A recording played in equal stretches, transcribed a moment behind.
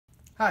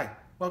Hi,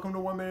 welcome to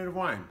 1 Minute of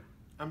Wine.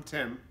 I'm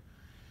Tim.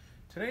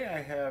 Today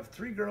I have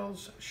Three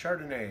Girls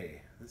Chardonnay.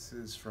 This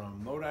is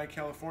from Lodi,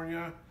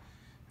 California.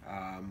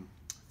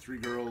 Three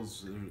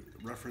girls,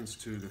 reference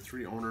to the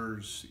three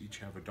owners, each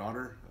have a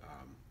daughter,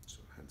 so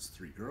hence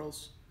three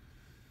girls.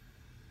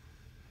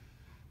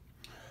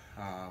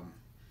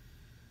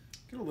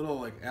 Get a little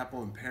like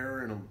apple and pear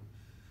and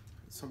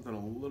something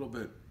a little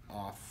bit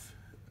off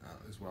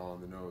as well on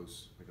the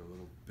nose, like a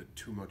little bit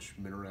too much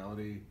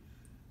minerality.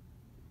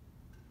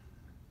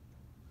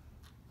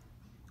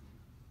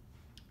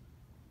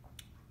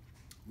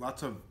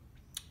 Lots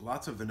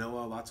of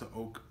vanilla, lots of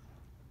oak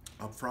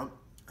up front,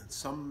 and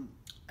some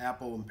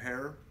apple and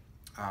pear,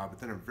 but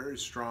then a very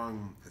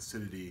strong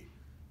acidity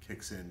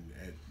kicks in.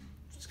 It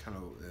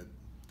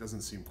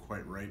doesn't seem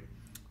quite right.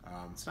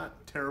 It's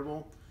not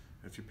terrible.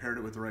 If you paired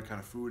it with the right kind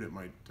of food, it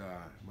might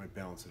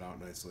balance it out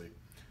nicely.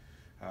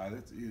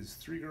 That is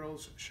Three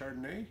Girls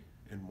Chardonnay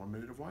in 1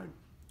 Minute of Wine.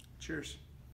 Cheers.